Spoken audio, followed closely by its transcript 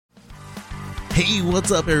Hey,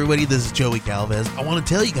 what's up, everybody? This is Joey Galvez. I want to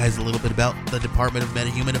tell you guys a little bit about the Department of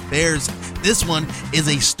Meta-Human Affairs. This one is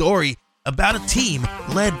a story about a team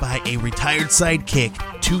led by a retired sidekick,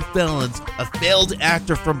 2 felons, a failed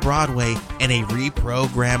actor from Broadway, and a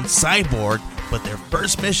reprogrammed cyborg. But their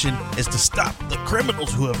first mission is to stop the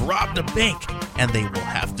criminals who have robbed a bank, and they will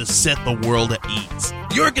have to set the world at ease.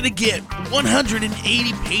 You're going to get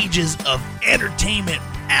 180 pages of entertainment,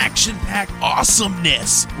 action-packed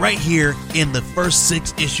awesomeness right here in the first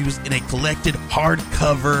 6 issues in a collected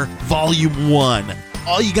hardcover volume 1.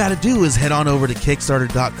 All you got to do is head on over to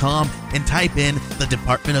Kickstarter.com and type in the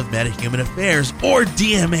Department of Meta-Human Affairs or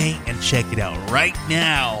DMA and check it out right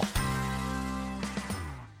now.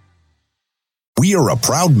 We are a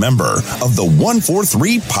proud member of the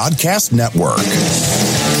 143 Podcast Network.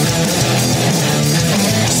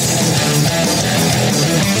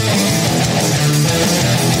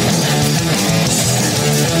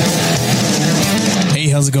 Hey,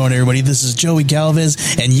 how's it going, everybody? This is Joey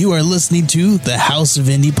Galvez, and you are listening to the House of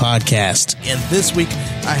Indie podcast. And this week,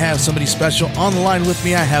 I have somebody special on the line with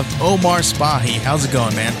me. I have Omar Spahi. How's it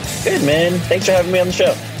going, man? Good, man. Thanks for having me on the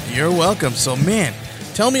show. You're welcome. So, man,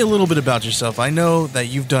 tell me a little bit about yourself. I know that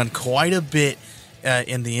you've done quite a bit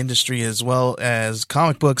in the industry as well as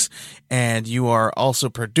comic books, and you are also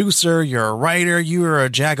producer, you're a writer, you are a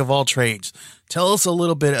jack of all trades. Tell us a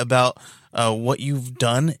little bit about what you've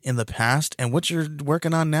done in the past and what you're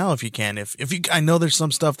working on now, if you can. If you, I know there's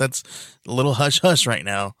some stuff that's a little hush-hush right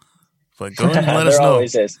now, but go ahead and let us know. There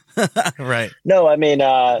always is. Right. No, I mean,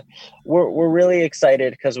 we're really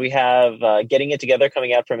excited because we have Getting It Together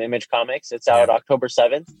coming out from Image Comics. It's out October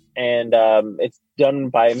 7th, and it's done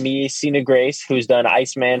by me, Cena Grace, who's done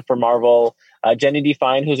Iceman for Marvel, Jenny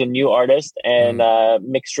Define, who's a new artist, and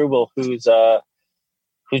Mick Struble, who's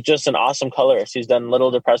just an awesome colorist. He's done Little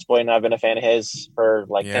Depressed Boy, and I've been a fan of his for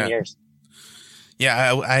 10 years.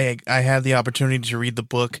 Yeah, I had the opportunity to read the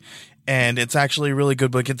book, and it's actually a really good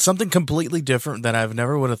book. It's something completely different that I've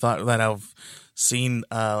never would have thought that I've seen,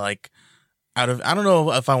 out of, I don't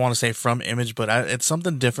know if I want to say from Image, but it's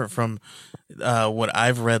something different from what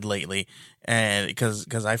I've read lately. And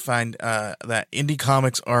because I find that indie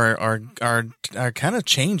comics are kind of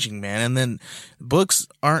changing, man. And then books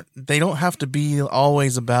they don't have to be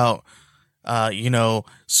always about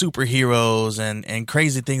superheroes and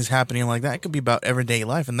crazy things happening like that. It could be about everyday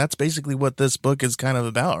life, and that's basically what this book is kind of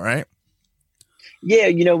about, right?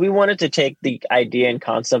 Yeah, we wanted to take the idea and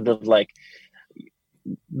concept of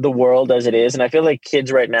the world as it is, and I feel like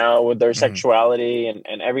kids right now with their sexuality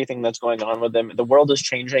and everything that's going on with them, the world is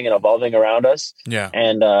changing and evolving around us. Yeah,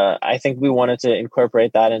 and I think we wanted to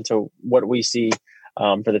incorporate that into what we see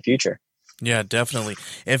for the future. Yeah, definitely.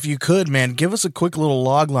 If you could, man, give us a quick little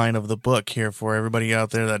log line of the book here for everybody out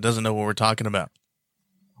there that doesn't know what we're talking about.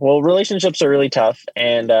 Well, relationships are really tough.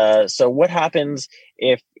 And so what happens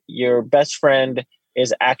if your best friend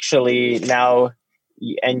is actually now,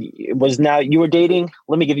 and was now you were dating?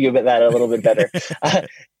 Let me give you that a little bit better.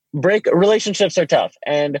 Relationships are tough.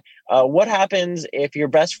 And what happens if your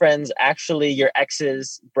best friend's actually your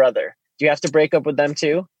ex's brother? Do you have to break up with them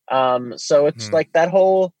too? So it's like that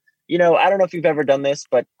whole, I don't know if you've ever done this,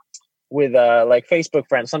 but with Facebook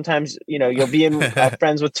friends, sometimes, you'll be in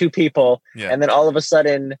friends with 2 people and then all of a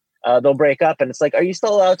sudden they'll break up, and it's like, are you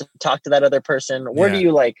still allowed to talk to that other person? Where do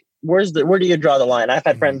you where do you draw the line? I've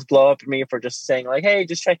had friends blow up at me for just saying hey,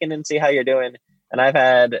 just check in and see how you're doing. And I've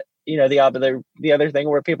had, the other thing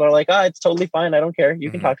where people are like, it's totally fine. I don't care.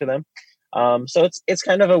 You can talk to them. So it's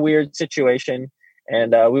kind of a weird situation.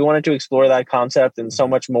 And we wanted to explore that concept and so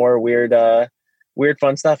much more weird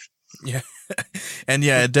fun stuff. Yeah. And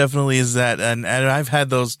yeah, it definitely is that. And I've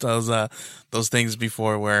had those things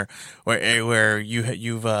before where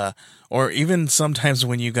you've or even sometimes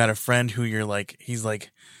when you got a friend who you're he's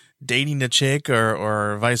dating a chick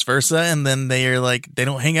or vice versa, and then they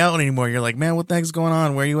don't hang out anymore. You're like, man, what the heck's going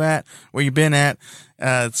on? Where you at? Where you been at?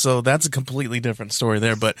 So that's a completely different story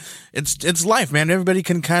there, but it's life, man. Everybody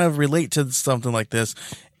can kind of relate to something like this.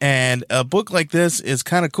 And a book like this is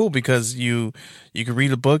kind of cool because you can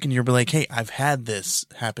read a book and you'll be like, hey, I've had this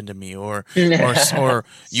happen to me, or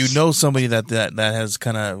somebody that has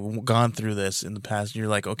kind of gone through this in the past. And you're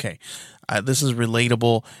like, okay, this is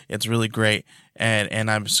relatable. It's really great. And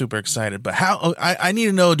I'm super excited. But I need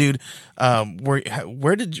to know, dude,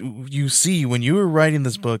 where did you see when you were writing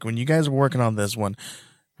this book, when you guys were working on this one,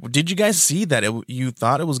 did you guys see that you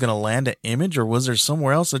thought it was going to land at Image, or was there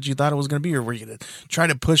somewhere else that you thought it was going to be, or were you going to try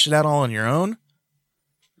to push it out all on your own?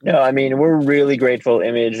 No, I mean, we're really grateful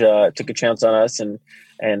Image took a chance on us, and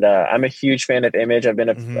I'm a huge fan of Image. I've been,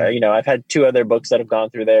 I've had 2 other books that have gone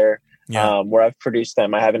through there where I've produced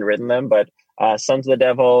them. I haven't written them, but Sons of the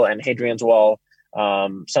Devil and Hadrian's Wall.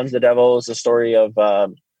 Sons of the Devil is the story of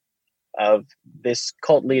this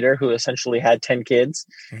cult leader who essentially had 10 kids,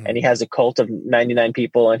 and he has a cult of 99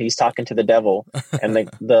 people, and he's talking to the devil, and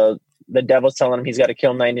the devil's telling him he's got to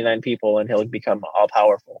kill 99 people and he'll become all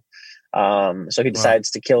powerful. So he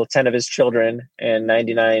decides to kill 10 of his children and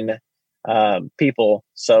 99 people.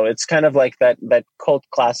 So it's kind of like that cult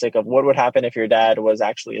classic of what would happen if your dad was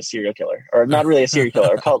actually a serial killer, or not really a serial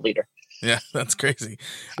killer, a cult leader. Yeah, that's crazy.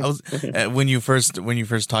 I was when you first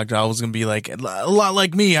talked, I was gonna be like a lot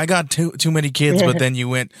like me. I got too many kids, but then you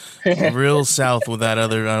went real south with that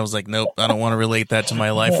other. I was like, nope, I don't want to relate that to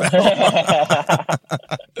my life.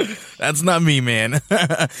 That's not me, man.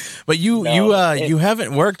 But you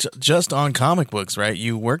haven't worked just on comic books, right?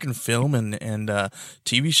 You work in film and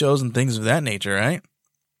TV shows and things of that nature, right?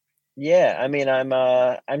 Yeah, I mean,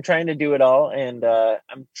 I'm trying to do it all, and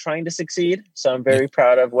I'm trying to succeed. So I'm very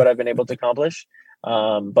proud of what I've been able to accomplish.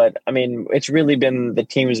 But I mean, it's really been the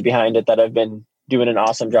teams behind it that have been doing an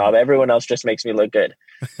awesome job. Everyone else just makes me look good.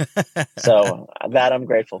 So that I'm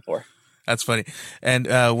grateful for. That's funny. And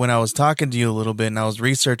when I was talking to you a little bit and I was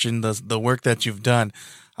researching the work that you've done,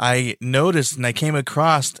 I noticed and I came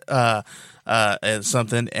across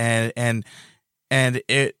something and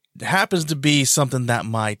it happens to be something that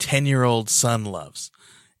my 10-year-old son loves.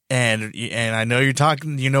 And I know you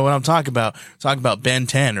know what I'm talking about. Talking about Ben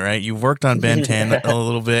 10, right? You've worked on Ben 10 a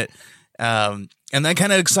little bit. And that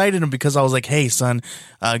kind of excited him because I was like, "Hey, son,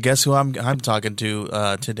 guess who I'm talking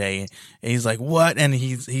to today?" And he's like, "What?" And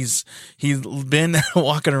he's been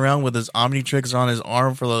walking around with his Omnitrix on his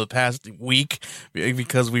arm for the past week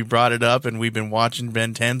because we brought it up and we've been watching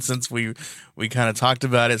Ben 10 since we kind of talked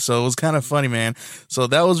about it. So it was kind of funny, man. So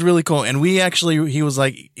that was really cool. And he was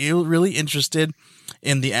like really interested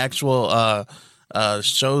in the actual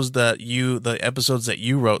shows the episodes that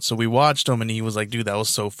you wrote. So we watched them and he was like, dude, that was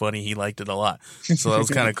so funny. He liked it a lot. So that was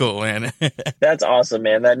kind of cool, man. That's awesome,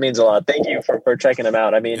 man. That means a lot. Thank you for checking them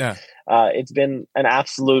out. I mean, it's been an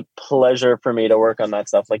absolute pleasure for me to work on that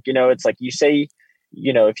stuff. Like, it's like you say,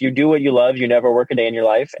 if you do what you love, you never work a day in your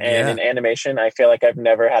life. And in animation, I feel like I've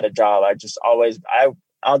never had a job.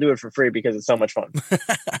 I'll do it for free because it's so much fun.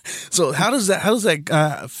 So how does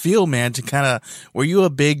that feel, man, to kind of, were you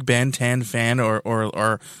a big Ben 10 fan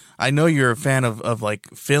or I know you're a fan of like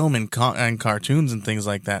film and cartoons and things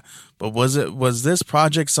like that, but was this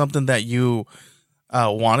project something that you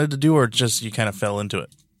wanted to do or just you kind of fell into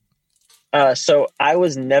it? So I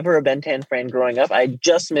was never a Ben 10 fan growing up. I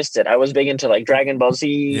just missed it. I was big into like Dragon Ball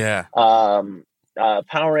Z, Power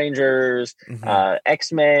Rangers,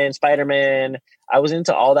 X-Men, Spider-Man. I was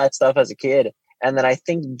into all that stuff as a kid. And then I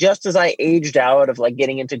think just as I aged out of like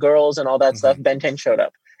getting into girls and all that stuff, Ben 10 showed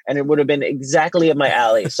up and it would have been exactly up my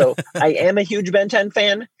alley. So I am a huge Ben 10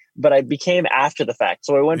 fan, but I became after the fact.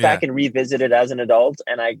 So I went back and revisited as an adult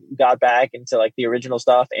and I got back into like the original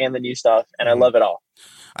stuff and the new stuff. And I love it all.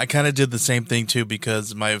 I kind of did the same thing too,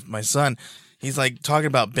 because my son, he's like talking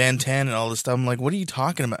about Ben 10 and all this stuff. I'm like, what are you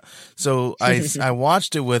talking about? So I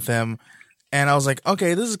watched it with him and I was like,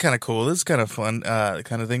 okay, this is kind of cool. This is kind of fun,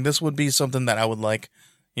 kind of thing. This would be something that I would like,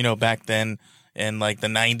 back then in like the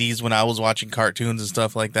 90s when I was watching cartoons and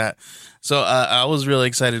stuff like that. So I was really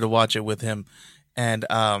excited to watch it with him. And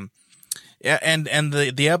and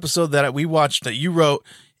the episode that we watched that you wrote,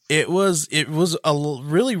 it was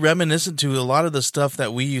really reminiscent to a lot of the stuff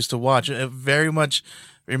that we used to watch. It very much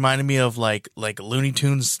reminded me of like Looney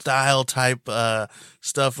Tunes style type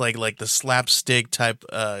stuff, like the slapstick type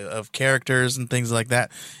of characters and things like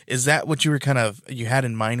that. Is that what you had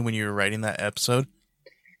in mind when you were writing that episode?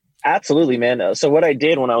 Absolutely, man. So what I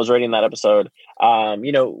did when I was writing that episode,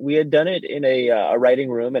 we had done it in a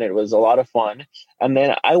writing room and it was a lot of fun. And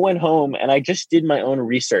then I went home and I just did my own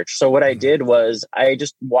research. So what I did was I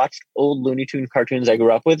just watched old Looney Tune cartoons I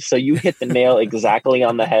grew up with. So you hit the nail exactly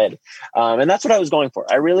on the head. And that's what I was going for.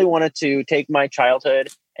 I really wanted to take my childhood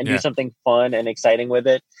and do something fun and exciting with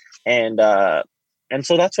it. And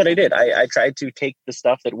so that's what I did. I tried to take the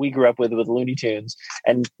stuff that we grew up with Looney Tunes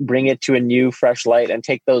and bring it to a new, fresh light and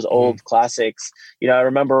take those old classics. I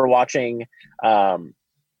remember watching,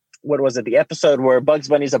 what was it? The episode where Bugs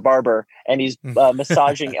Bunny's a barber and he's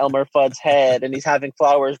massaging Elmer Fudd's head and he's having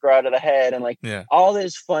flowers grow out of the head and all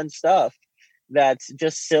this fun stuff that's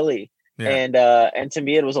just silly. Yeah. And to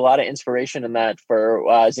me, it was a lot of inspiration in that for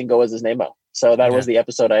Zingo Was His Name-O. So that was the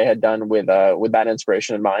episode I had done with that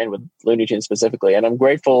inspiration in mind, with Looney Tunes specifically. And I'm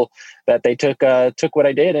grateful that they took what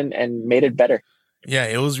I did and made it better. Yeah,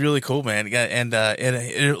 it was really cool, man. Yeah, and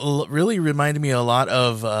it really reminded me a lot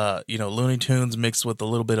of Looney Tunes mixed with a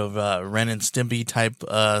little bit of Ren and Stimpy type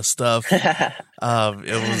stuff.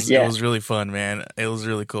 It Yeah. was really fun, man. It was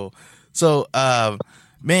really cool. So,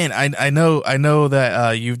 man, I know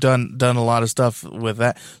that you've done a lot of stuff with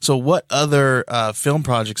that. So, what other film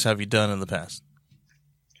projects have you done in the past?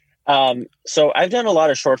 So I've done a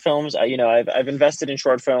lot of short films. I've invested in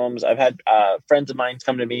short films. I've had friends of mine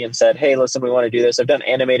come to me and said, "Hey, listen, we want to do this." I've done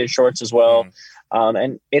animated shorts as well,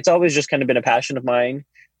 and it's always just kind of been a passion of mine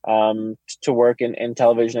to work in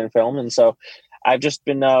television and film. And so I've just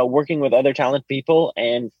been working with other talented people,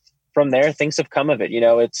 and from there, things have come of it.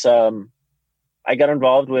 It's I got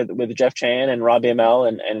involved with Jeff Chan and Rob ML,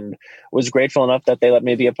 and was grateful enough that they let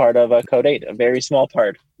me be a part of Code 8, a very small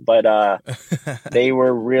part, but they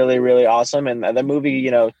were really, really awesome. And the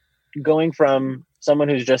movie, going from someone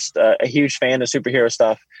who's just a huge fan of superhero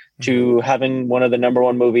stuff to having one of the number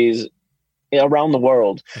one movies around the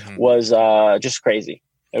world was just crazy.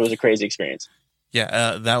 It was a crazy experience.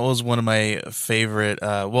 Yeah, that was one of my favorite.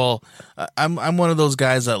 I'm one of those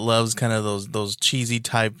guys that loves kind of those cheesy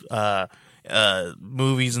type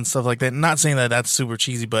movies and stuff like that. Not saying that that's super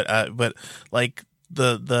cheesy, but like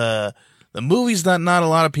the movies that not a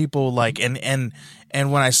lot of people like,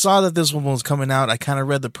 and when I saw that this one was coming out, I kind of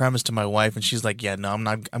read the premise to my wife, and she's like, "Yeah, no,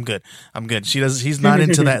 I'm good. He's not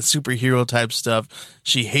into that superhero type stuff.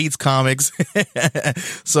 She hates comics."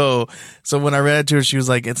 so when I read it to her, she was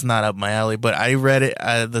like, "It's not up my alley." But I read it,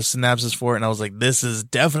 the synopsis for it, and I was like, "This is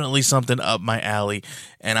definitely something up my alley,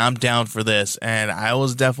 and I'm down for this." And I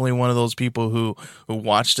was definitely one of those people who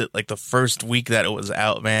watched it like the first week that it was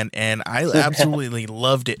out, man, and I absolutely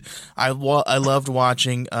loved it. I loved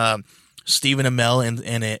watching Stephen Amell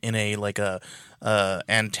in a like a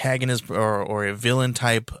antagonist or a villain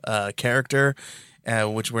type character,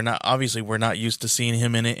 which we're not used to seeing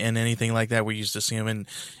him in anything like that. We're used to seeing him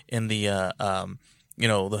in the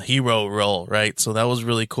the hero role, right? So that was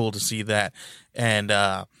really cool to see that, and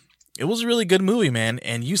it was a really good movie, man.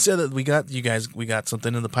 And you said that we got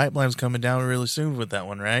something in the pipelines coming down really soon with that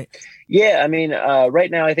one, right? Yeah, I mean,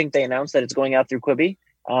 right now I think they announced that it's going out through Quibi.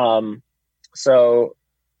 So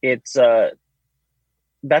it's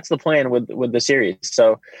that's the plan with the series.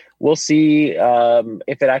 So we'll see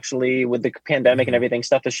if it actually, with the pandemic and everything,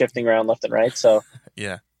 stuff is shifting around left and right. So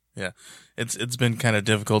yeah, it's been kind of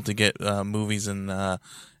difficult to get movies and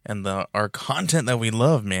our content that we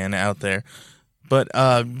love, man, out there. But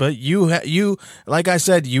you like I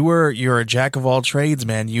said, you're a jack of all trades,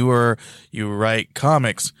 man. You write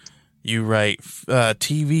comics, you write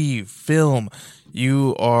TV, film,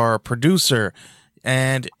 you are a producer,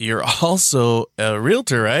 and you're also a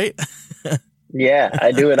realtor, right? yeah,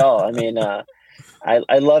 I do it all. I mean,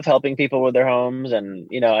 I love helping people with their homes, and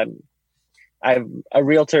I'm a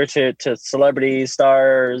realtor to celebrities,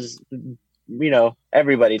 stars,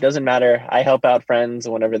 everybody. Doesn't matter. I help out friends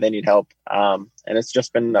whenever they need help. And it's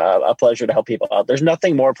just been a pleasure to help people out. There's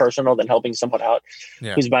nothing more personal than helping someone out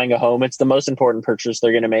who's buying a home. It's the most important purchase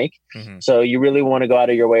they're going to make. So you really want to go out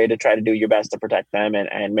of your way to try to do your best to protect them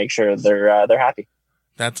and make sure they're happy.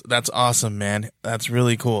 That's awesome, man. That's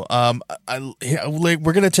really cool.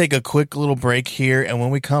 We're gonna take a quick little break here, and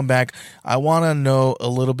when we come back, I want to know a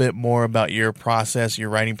little bit more about your process, your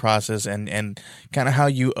writing process, and kind of how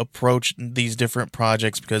you approach these different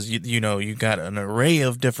projects, because you got an array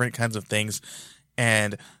of different kinds of things,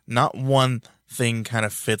 and not one thing kind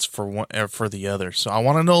of fits for one or for the other. So I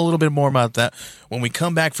want to know a little bit more about that. When we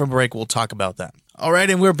come back from break, we'll talk about that. All right,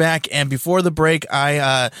 and we're back. And before the break,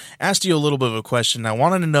 I asked you a little bit of a question. I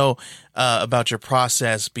wanted to know about your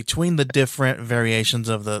process between the different variations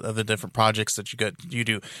of the different projects that you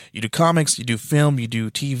do. You do comics, you do film, you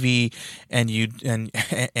do TV, and you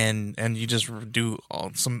just do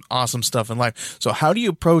some awesome stuff in life. So how do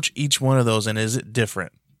you approach each one of those, and is it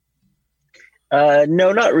different?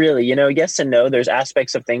 No, not really. Yes and no. There's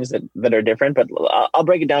aspects of things that are different, but I'll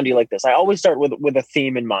break it down to you like this. I always start with a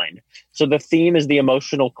theme in mind. So the theme is the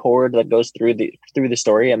emotional cord that goes through the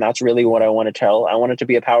story, and that's really what I want to tell. I want it to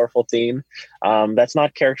be a powerful theme. That's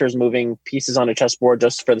not characters moving pieces on a chessboard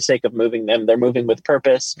just for the sake of moving them. They're moving with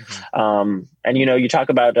purpose. And you talk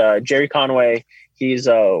about Jerry Conway. He's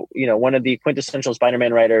one of the quintessential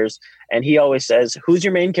Spider-Man writers, and he always says, "Who's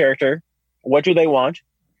your main character? What do they want?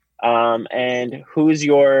 And who's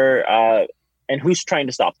and who's trying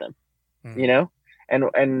to stop them,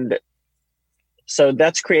 and so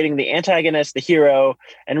that's creating the antagonist, the hero,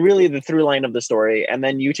 and really the through line of the story. And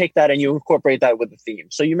then you take that and you incorporate that with the theme.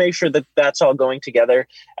 So you make sure that that's all going together.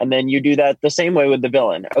 And then you do that the same way with the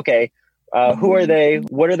villain. Okay. Who are they?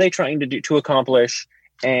 What are they trying to accomplish?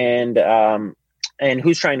 And and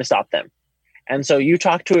who's trying to stop them. And so you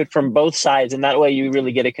talk to it from both sides, and that way you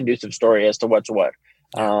really get a conducive story as to what's what.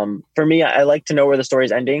 For me, I like to know where the story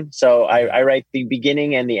is ending. So I write the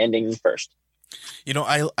beginning and the ending first. You know,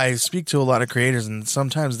 I speak to a lot of creators, and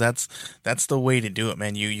sometimes that's the way to do it,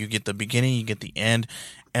 man. You get the beginning, you get the end,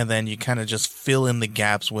 and then you kind of just fill in the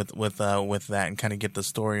gaps with that, and kind of get the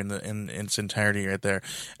story in its entirety right there.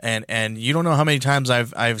 And you don't know how many times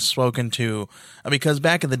I've spoken to, because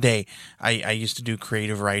back in the day I used to do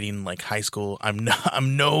creative writing like high school.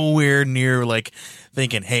 I'm nowhere near like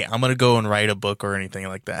thinking, hey, I'm gonna go and write a book or anything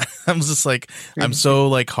like that. I'm just like, I'm so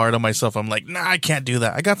like hard on myself. I'm like, nah, I can't do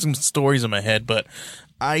that. I got some stories in my head, but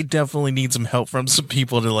I definitely need some help from some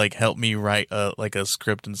people to like help me write like a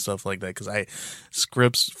script and stuff like that, because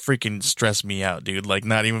scripts freaking stress me out, dude. Like,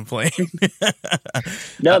 not even playing.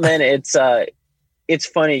 No, man, it's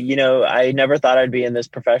funny. You know, I never thought I'd be in this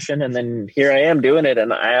profession, and then here I am doing it,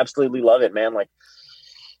 and I absolutely love it, man. Like,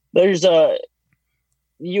 there's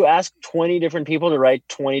you ask 20 different people to write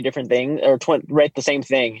 20 different things, or write the same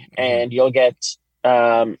thing, and you'll get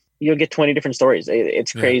 20 different stories.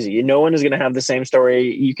 It's crazy. Yeah. No one is going to have the same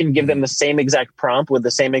story. You can give them the same exact prompt with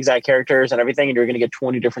the same exact characters and everything, and you're going to get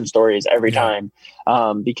 20 different stories every time,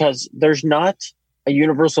 because there's not a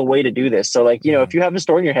universal way to do this. So, like, you know, if you have a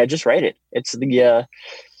story in your head, just write it. It's the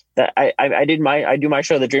that I do my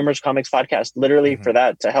show, the Dreamers Comics Podcast, literally for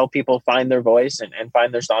that, to help people find their voice and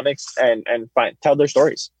find their stomachs and tell their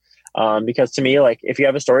stories. Because to me, like, if you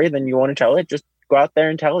have a story, then you want to tell it, just go out there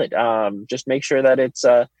and tell it. Just make sure that it's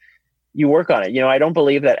you work on it. You know, I don't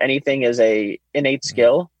believe that anything is a innate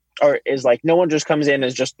skill, or is like, no one just comes in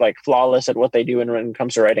as just like flawless at what they do when it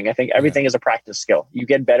comes to writing. I think everything is a practice skill. You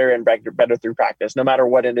get better and better through practice, no matter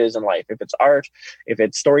what it is in life. If it's art, if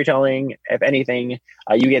it's storytelling, if anything,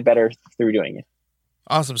 you get better through doing it.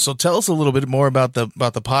 Awesome. So tell us a little bit more about the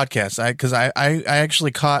podcast. Because I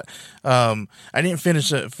actually caught, I didn't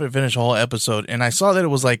finish a whole episode, and I saw that it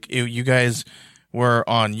was like you guys were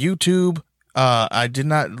on YouTube. I did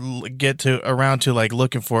not get around to like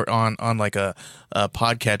looking for it on like a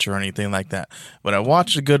podcatcher or anything like that, but I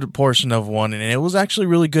watched a good portion of one, and it was actually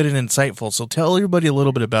really good and insightful. So tell everybody a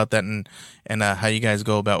little bit about that, and how you guys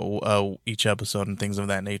go about each episode and things of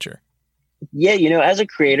that nature. Yeah, you know, as a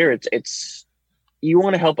creator, it's you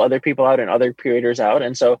want to help other people out and other creators out.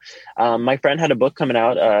 And so my friend had a book coming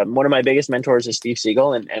out. One of my biggest mentors is Steve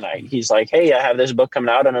Siegel, and he's like, hey, I have this book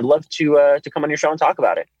coming out, and I'd love to come on your show and talk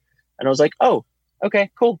about it. And I was like, oh, okay,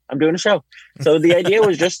 cool. I'm doing a show. So the idea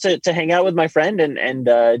was just to hang out with my friend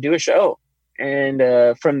and do a show.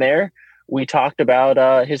 And from there, we talked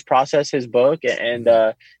about his process, his book, and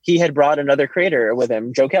he had brought another creator with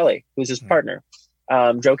him, Joe Kelly, who's his partner.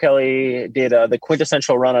 Joe Kelly did the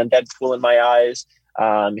quintessential run on Deadpool in My Eyes.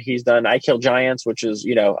 He's done I Kill Giants, which is,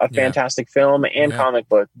 you know, a fantastic film and comic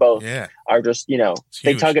book. Both are just, you know,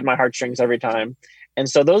 they tug at my heartstrings every time. And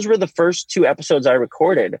so those were the first 2 episodes I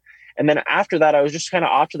recorded. And then after that, I was just kind of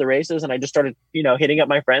off to the races, and I just started, you know, hitting up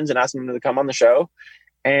my friends and asking them to come on the show.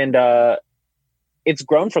 And it's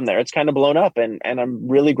grown from there. It's kind of blown up, and I'm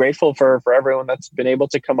really grateful for everyone that's been able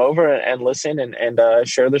to come over and listen and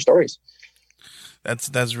share their stories.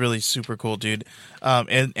 That's really super cool, dude.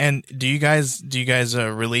 And do you guys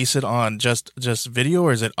release it on just video,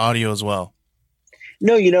 or is it audio as well?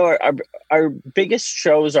 No, you know, our biggest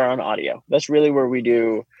shows are on audio. That's really where we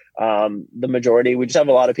do the majority. We just have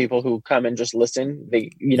a lot of people who come and just listen.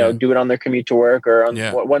 They, you know, do it on their commute to work or on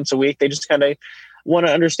once a week. They just kind of want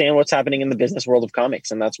to understand what's happening in the business world of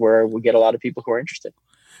comics, and that's where we get a lot of people who are interested.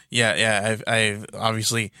 Yeah. I've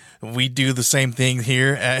obviously, we do the same thing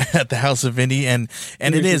here at the House of Indie, and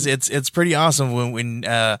it's pretty awesome when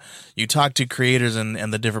you talk to creators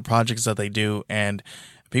and the different projects that they do, and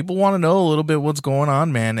people want to know a little bit what's going on,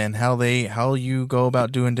 man, and how you go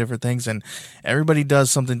about doing different things, and everybody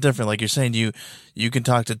does something different. Like you're saying, you can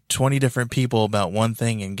talk to 20 different people about one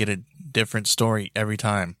thing and get a different story every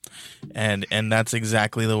time, and that's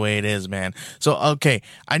exactly the way it is, man. So okay,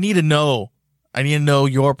 I need to know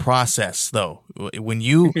your process though. When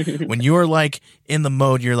you're like in the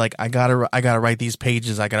mode, you're like, I gotta write these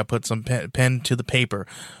pages, I gotta put some pen to the paper.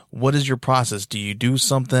 What is your process? Do you do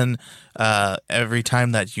something every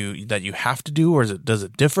time that you have to do, or does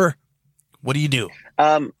it differ? What do you do?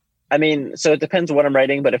 I mean, so it depends on what I'm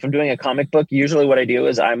writing, but if I'm doing a comic book, usually what I do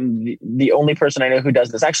is I'm the only person I know who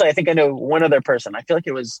does this. Actually, I think I know one other person. I feel like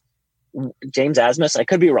it was James Asmus. I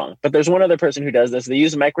could be wrong, but there's one other person who does this. They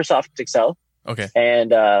use Microsoft Excel. Okay.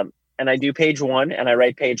 And I do page 1, and I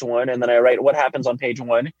write page 1, and then I write what happens on page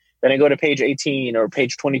 1. Then I go to page 18 or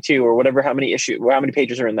page 22 or whatever, how many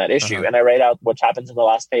pages are in that issue. And I write out what happens in the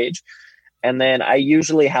last page. And then I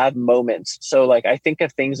usually have moments. So like I think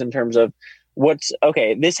of things in terms of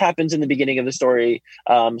this happens in the beginning of the story.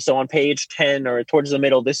 So on page 10 or towards the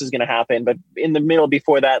middle, this is going to happen. But in the middle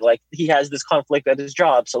before that, like he has this conflict at his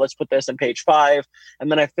job. So let's put this in page 5.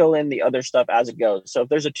 And then I fill in the other stuff as it goes. So if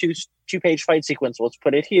there's a two-page fight sequence, let's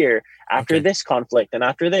put it here after this conflict and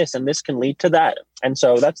after this, and this can lead to that. And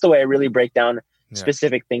so that's the way I really break down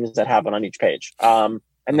specific things that happen on each page.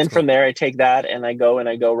 And then from there, I take that and I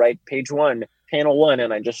go write page 1, panel 1,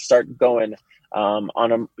 and I just start going on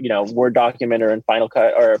a Word document or in Final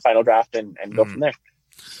Cut or Final Draft and go from there.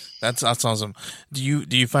 That's awesome. Do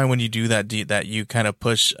you find when you do that that you kind of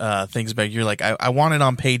push things back? You're like, I want it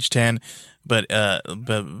on page 10, but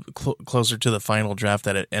closer to the final draft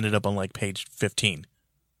that it ended up on like page 15.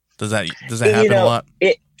 Does that happen a lot?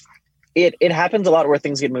 It happens a lot where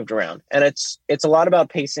things get moved around, and it's a lot about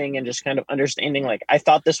pacing and just kind of understanding, like, I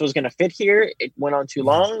thought this was going to fit here. It went on too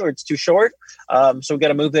long or it's too short. So we got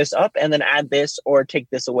to move this up and then add this or take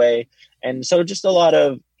this away. And so just a lot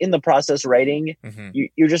of in the process writing,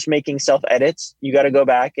 you're just making self edits. You got to go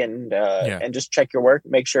back and just check your work,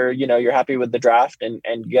 make sure, you're happy with the draft and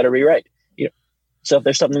you got to rewrite. So if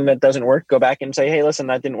there's something that doesn't work, go back and say, hey, listen,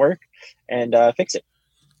 that didn't work, and fix it.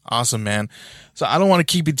 Awesome, man. So I don't want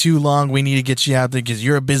to keep you too long. We need to get you out there because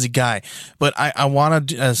you're a busy guy. But I want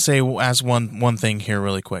to ask one thing here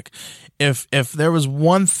really quick. If there was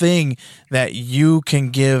one thing that you can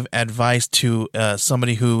give advice to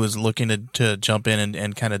somebody who is looking to jump in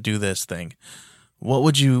and kind of do this thing, what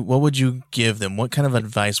would you give them? What kind of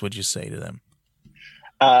advice would you say to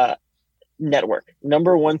them? Network.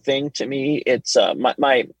 Number one thing to me, it's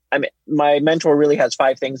my mentor really has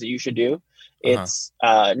 5 things that you should do. It's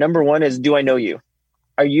number 1 is, do I know you?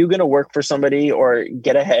 Are you going to work for somebody or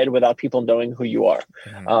get ahead without people knowing who you are?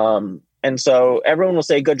 And so everyone will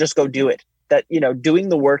say, just go do it. That, doing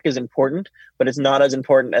the work is important, but it's not as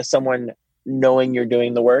important as someone knowing you're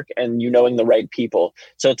doing the work and knowing the right people.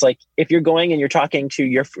 So it's like, if you're going and you're talking to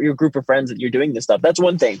your group of friends that you're doing this stuff, that's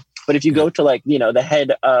one thing. But if you go to like, the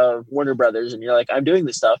head of Warner Brothers and you're like, I'm doing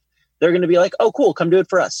this stuff, they're going to be like, oh, cool, come do it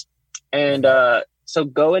for us. And, so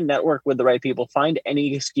go and network with the right people. Find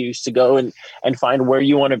any excuse to go and find where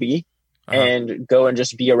you want to be and go and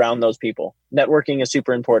just be around those people. Networking is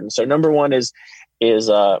super important. So number 1 is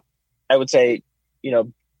I would say,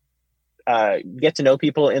 get to know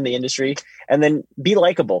people in the industry and then be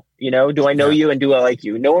likable. Do I know you and do I like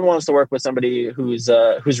you? No one wants to work with somebody who's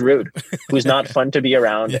rude, who's not fun to be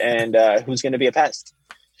around and who's going to be a pest.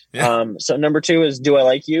 So number 2 is, do I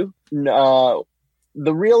like you? The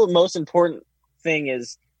real most important thing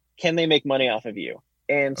is, can they make money off of you?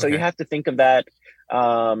 And so you have to think of that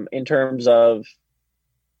in terms of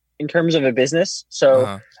a business.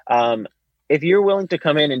 So if you're willing to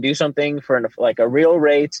come in and do something for like a real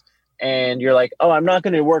rate, and you're like, oh, I'm not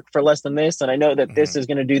going to work for less than this, and I know that this is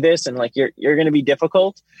going to do this, and like you're going to be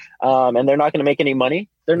difficult, and they're not going to make any money,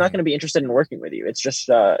 they're not going to be interested in working with you. It's just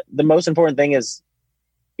the most important thing is,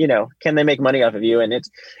 can they make money off of you? And it's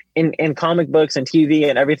in comic books and TV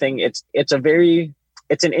and everything, it's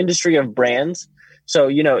an industry of brands. So,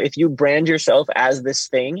 if you brand yourself as this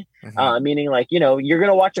thing, meaning like, you're going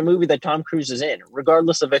to watch a movie that Tom Cruise is in,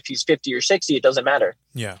 regardless of if he's 50 or 60, it doesn't matter.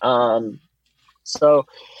 Yeah. So,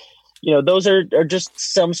 those are just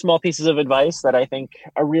some small pieces of advice that I think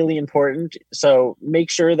are really important. So make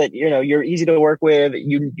sure that, you're easy to work with.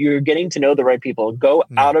 You're getting to know the right people. Go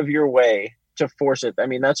out of your way to force it. I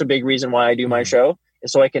mean, that's a big reason why I do my show,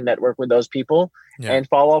 is so I can network with those people and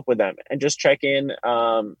follow up with them and just check in.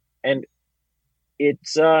 And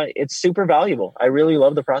it's super valuable. I really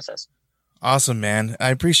love the process. Awesome, man. I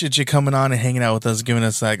appreciate you coming on and hanging out with us, giving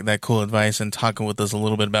us that cool advice and talking with us a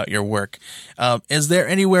little bit about your work. Is there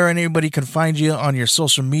anywhere anybody can find you on your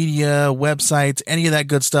social media, websites, any of that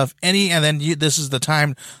good stuff? And then this is the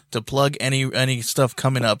time to plug any stuff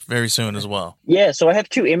coming up very soon as well. Yeah, so I have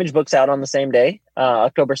 2 image books out on the same day,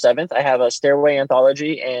 October 7th. I have a Stairway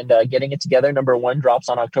anthology, and Getting It Together #1 drops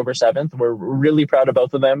on October 7th. We're really proud of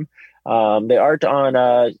both of them. The art on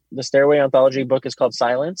the Stairway anthology book is called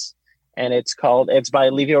Silence. And it's by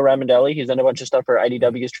Livio Ramondelli. He's done a bunch of stuff for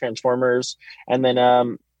IDW's Transformers. And then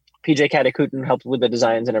PJ Katakuten helped with the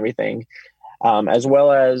designs and everything. As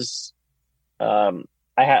well as I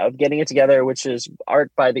have Getting It Together, which is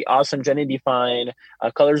art by the awesome Jenny Define,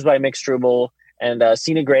 colors by Mick Struble, and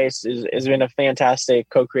Sina Grace has been a fantastic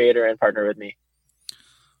co-creator and partner with me.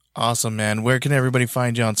 Awesome, man. Where can everybody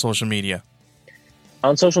find you on social media?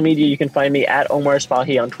 On social media, you can find me at Omar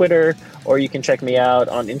Spahi on Twitter, or you can check me out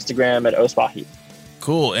on Instagram at ospahi.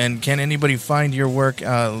 Cool. And can anybody find your work,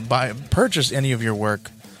 purchase any of your work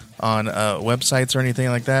on websites or anything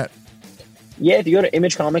like that? Yeah, if you go to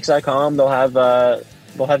imagecomics.com,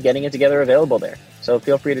 they'll have Getting It Together available there. So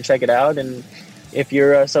feel free to check it out. And if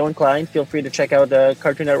you're so inclined, feel free to check out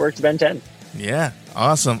Cartoon Network's Ben 10. Yeah,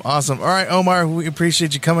 awesome. All right, Omar, we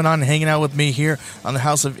appreciate you coming on and hanging out with me here on the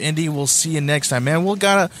House of Indie. We'll see you next time, man.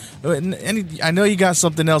 I know you got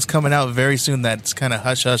something else coming out very soon that's kind of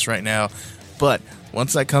hush-hush right now, but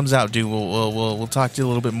once that comes out, dude, we'll talk to you a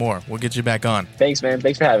little bit more. We'll get you back on. Thanks, man.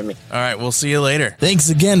 Thanks for having me. All right, we'll see you later. Thanks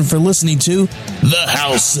again for listening to The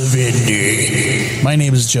House of Indie. My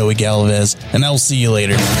name is Joey Galvez, and I'll see you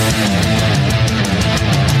later.